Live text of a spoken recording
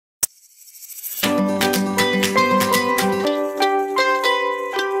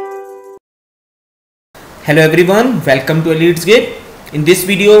Hello everyone, welcome to Elite's Gate. In this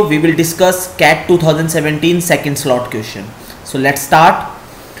video, we will discuss CAT 2017 second slot question. So let's start.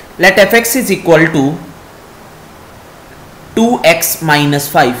 Let fx is equal to 2x minus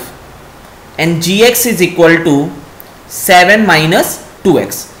 5 and gx is equal to 7 minus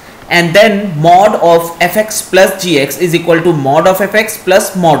 2x, and then mod of fx plus gx is equal to mod of fx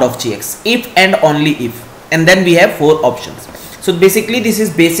plus mod of gx if and only if, and then we have four options. So basically this is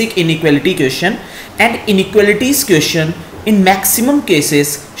basic inequality question, and inequalities question in maximum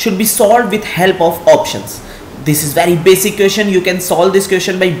cases should be solved with help of options. This is very basic question. You can solve this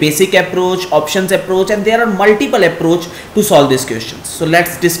question by basic approach, options approach, and there are multiple approach to solve this question. So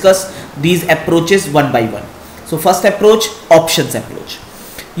let's discuss these approaches one by one. So first approach, options approach.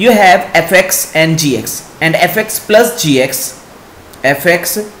 You have fx and gx, and fx plus gx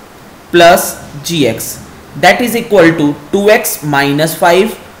that is equal to 2x minus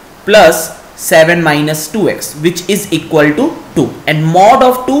 5 plus 7 minus 2x, which is equal to 2, and mod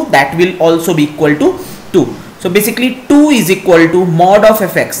of 2 that will also be equal to 2. So basically 2 is equal to mod of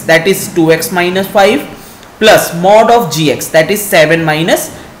fx, that is 2x minus 5 plus mod of gx, that is 7 minus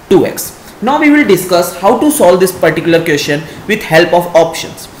 2x. Now we will discuss how to solve this particular question with help of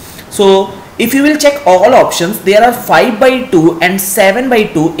options. So if you will check all options, there are 5 by 2 and 7 by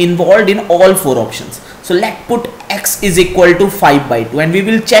 2 involved in all four options. So let's put x is equal to 5 by 2, and we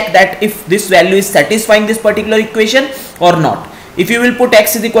will check that if this value is satisfying this particular equation or not. If you will put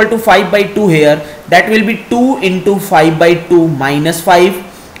x is equal to 5 by 2 here, that will be 2 into 5 by 2 minus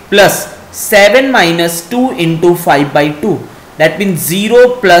 5 plus 7 minus 2 into 5 by 2. That means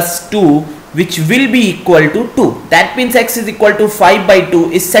 0 plus 2, which will be equal to 2. That means x is equal to 5 by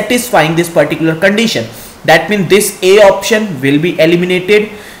 2 is satisfying this particular condition. That means this A option will be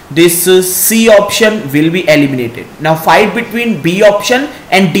eliminated. This C option will be eliminated. Now fight between B option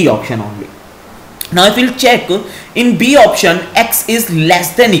and D option only. Now if we'll check, in B option x is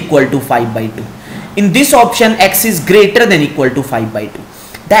less than equal to 5 by 2. In this option x is greater than equal to 5 by 2.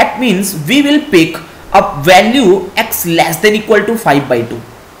 That means we will pick a value x less than equal to 5 by 2.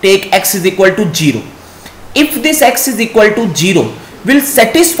 Take x is equal to 0. If this x is equal to 0 will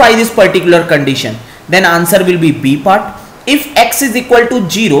satisfy this particular condition, then answer will be B part. If x is equal to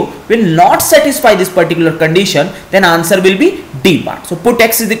 0 will not satisfy this particular condition, then answer will be D part. So put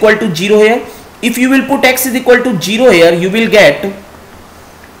x is equal to 0 here. If you will put x is equal to 0 here, you will get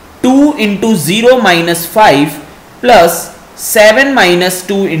 2 into 0 minus 5 plus 7 minus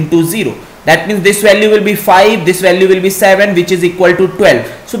 2 into 0. That means this value will be 5, this value will be 7, which is equal to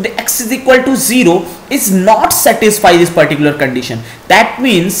 12. So the x is equal to 0 is not satisfy this particular condition. That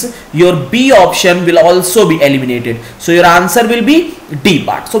means your B option will also be eliminated. So your answer will be D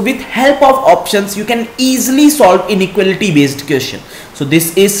part. So with help of options, you can easily solve inequality based question. So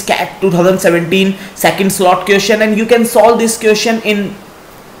this is CAT 2017 second slot question, and you can solve this question in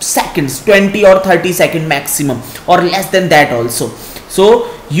seconds, 20 or 30 second maximum, or less than that also.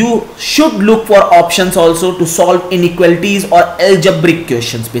 So you should look for options also to solve inequalities or algebraic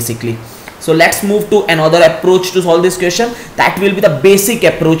questions basically. So let's move to another approach to solve this question. That will be the basic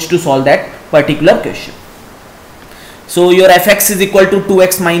approach to solve that particular question. So your fx is equal to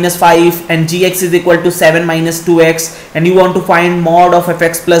 2x minus 5 and gx is equal to 7 minus 2x, and you want to find mod of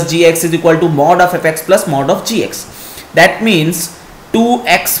fx plus gx is equal to mod of fx plus mod of gx. That means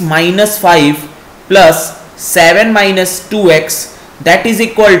 2x minus 5 plus 7 minus 2x, that is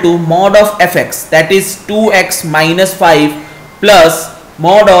equal to mod of fx, that is 2x minus 5 plus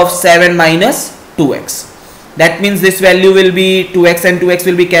mod of 7 minus 2x. That means this value will be 2x and 2x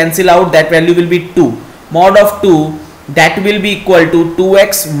will be cancelled out. That value will be 2. Mod of 2, that will be equal to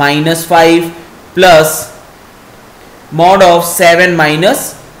 2x minus 5 plus mod of 7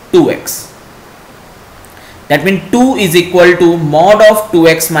 minus 2x. That means 2 is equal to mod of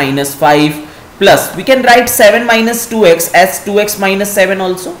 2x minus 5 plus, we can write 7 minus 2x as 2x minus 7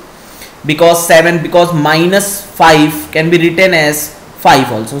 also, because minus 5 can be written as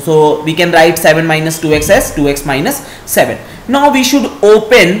 5 also. So we can write 7 minus 2x as 2x minus 7. Now we should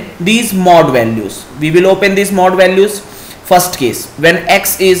open these mod values. We will open these mod values. First case, when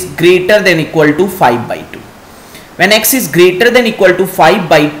x is greater than equal to 5 by 2. When x is greater than equal to 5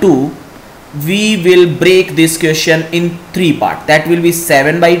 by 2, we will break this question in 3 parts. That will be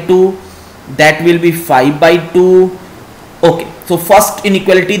 7 by 2. That will be 5 by 2. Okay, so first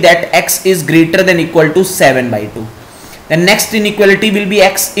inequality, that x is greater than equal to 7 by 2. The next inequality will be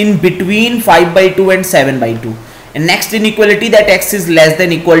x in between 5 by 2 and 7 by 2. And next inequality, that x is less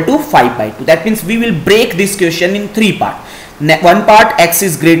than equal to 5 by 2. That means we will break this question in 3 parts. One part, x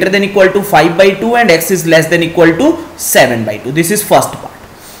is greater than equal to 5 by 2 and x is less than equal to 7 by 2. This is first part.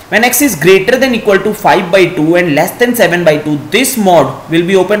 When x is greater than equal to 5 by 2 and less than 7 by 2, this mod will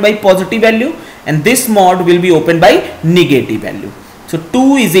be opened by positive value and this mod will be opened by negative value. So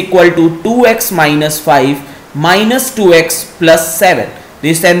 2 is equal to 2x minus 5 minus 2x plus 7.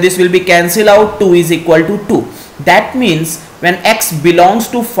 This and this will be cancelled out. 2 is equal to 2. That means when x belongs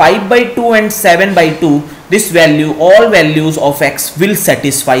to 5 by 2 and 7 by 2, this value, all values of x will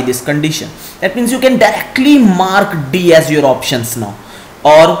satisfy this condition. That means you can directly mark D as your options now,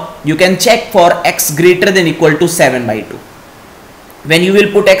 or you can check for x greater than equal to 7 by 2. When you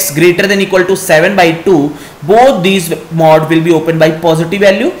will put x greater than equal to 7 by 2, both these mod will be opened by positive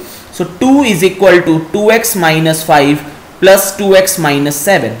value. So 2 is equal to 2x minus 5 plus 2x minus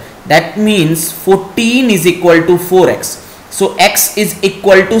 7. That means 14 is equal to 4x. So x is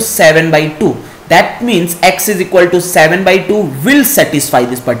equal to 7 by 2. That means x is equal to 7 by 2 will satisfy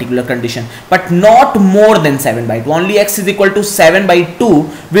this particular condition, but not more than 7 by 2. Only x is equal to 7 by 2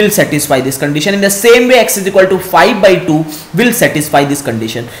 will satisfy this condition. In the same way, x is equal to 5 by 2 will satisfy this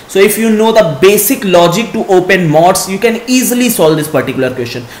condition. So if you know the basic logic to open mods, you can easily solve this particular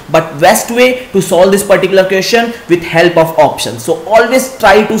question. But best way to solve this particular question with help of options. So always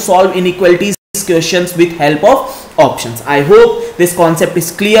try to solve inequalities questions with help of options. I hope this concept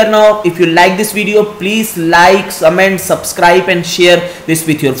is clear now. If you like this video, please like, comment, subscribe and share this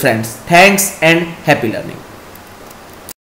with your friends. Thanks and happy learning.